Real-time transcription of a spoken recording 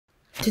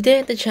Today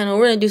at the channel,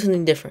 we're going to do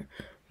something different,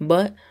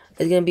 but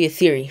it's going to be a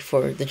theory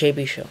for the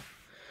JB show.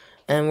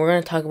 And we're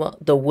going to talk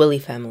about the Willy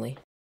family.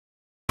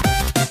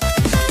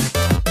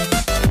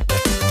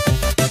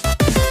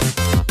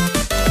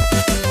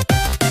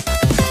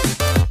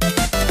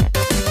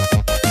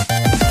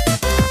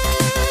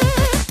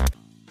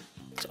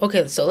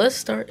 Okay, so let's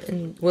start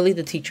in Willy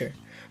the teacher.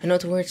 I know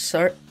it's where to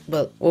start,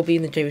 but we'll be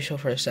in the JB show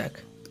for a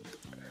sec.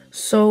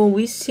 So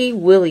we see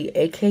Willy,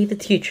 aka the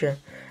teacher,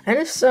 and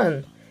his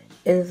son.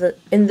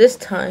 In this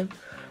time,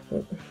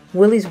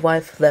 Willy's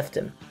wife left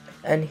him,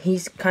 and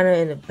he's kind of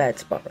in a bad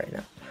spot right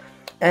now.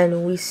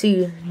 And we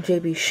see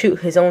JB shoot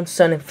his own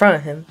son in front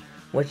of him,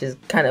 which is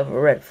kind of a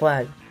red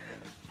flag.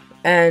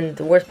 And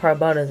the worst part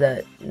about it is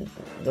that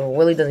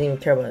Willy doesn't even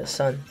care about his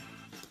son.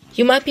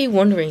 You might be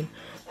wondering,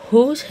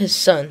 who's his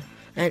son?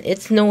 And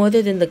it's no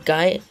other than the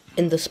guy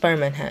in the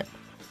Spider-Man hat,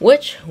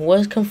 which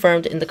was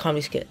confirmed in the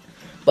comedy skit.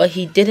 But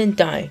he didn't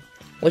die,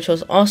 which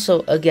was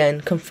also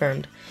again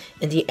confirmed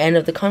in the end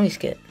of the comedy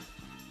skit.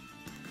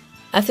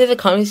 After the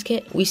comedy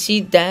skit, we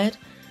see Dad,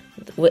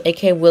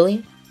 aka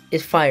Willy,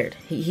 is fired.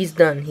 He's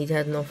done. He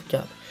has no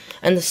job.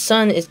 And the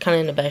son is kind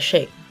of in a bad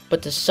shape.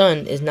 But the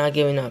son is not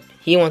giving up.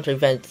 He wants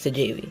revenge to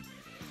JB.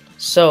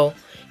 So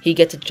he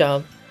gets a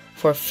job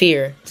for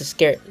fear,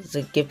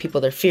 to give people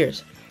their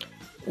fears,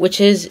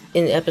 which is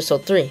in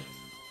episode 3.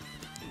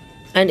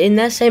 And in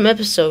that same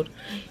episode,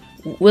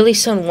 Willy's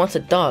son wants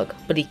a dog,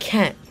 but he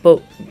can't.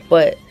 But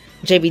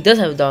JB does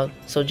have a dog,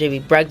 so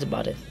JB brags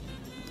about it.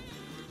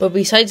 But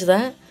besides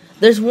that,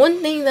 there's one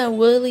thing that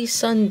Willy's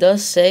son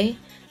does say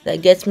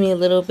that gets me a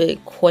little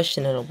bit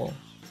questionable.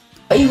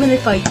 Even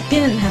if I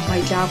didn't have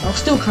my job, I'll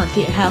still come to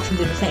your house and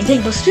do the same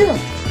thing, but still.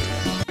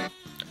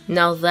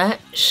 Now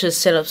that should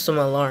set up some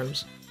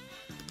alarms.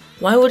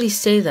 Why would he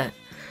say that?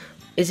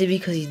 Is it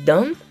because he's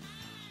dumb?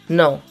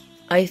 No,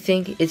 I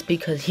think it's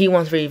because he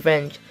wants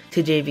revenge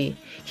to JB.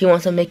 He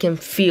wants to make him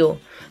feel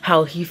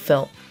how he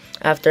felt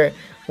after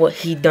what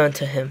he done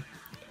to him.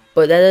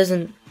 But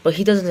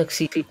he doesn't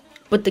succeed.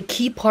 But the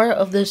key part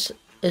of this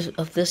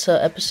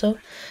episode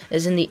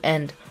is in the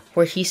end,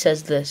 where he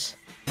says this: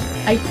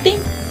 I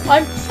think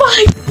I'm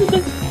fine.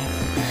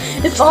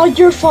 It's all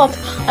your fault.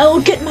 I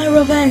will get my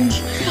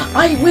revenge.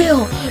 I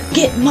will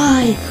get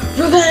my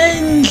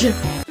revenge.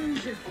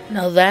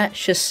 Now that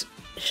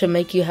should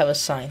make you have a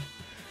sign.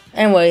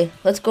 Anyway,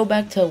 let's go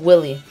back to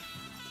Willy.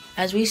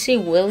 As we see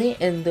Willy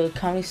in the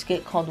comedy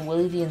skit called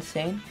Willy the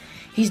Insane,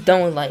 he's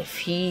done with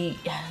life.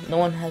 No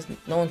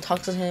one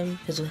talks to him.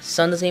 His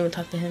son doesn't even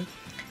talk to him.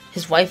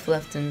 His wife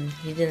left him.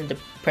 He's in a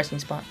depressing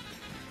spot.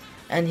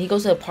 And he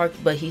goes to a park,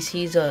 but he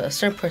sees a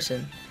certain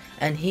person,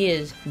 and he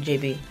is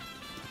JB.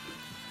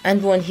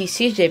 And when he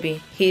sees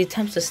JB, he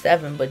attempts to stab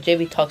him, but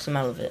JB talks him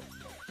out of it.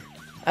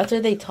 After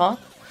they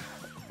talk,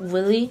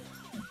 Willy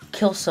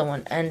kills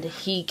someone, and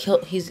he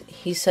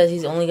says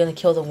he's only gonna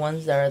kill the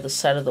ones that are the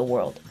side of the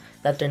world,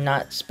 that they're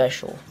not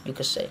special, you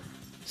could say.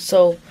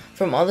 So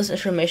from all this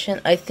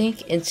information, I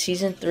think in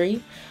season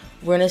 3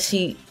 we're gonna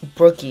see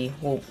Brookie.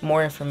 Well,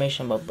 more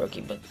information about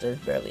Brookie, but there's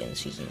barely in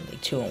season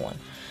 2 and 1.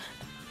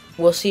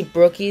 We'll see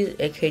Brookie,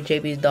 aka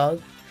JB's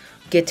dog,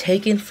 get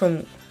taken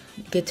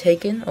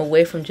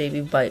away from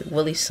JB by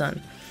Willy's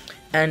son,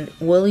 and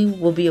Willy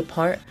will be a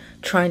part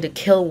trying to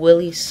kill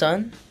Willy's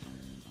son.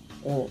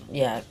 Well,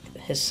 yeah,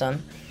 his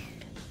son,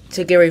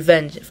 to get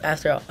revenge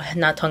after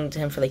not talking to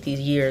him for like these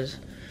years,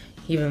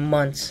 even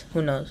months,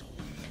 who knows.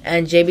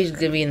 And JB's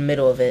gonna be in the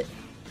middle of it.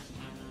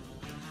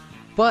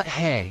 But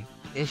hey,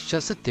 it's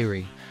just a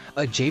theory,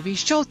 a JB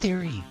show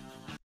theory.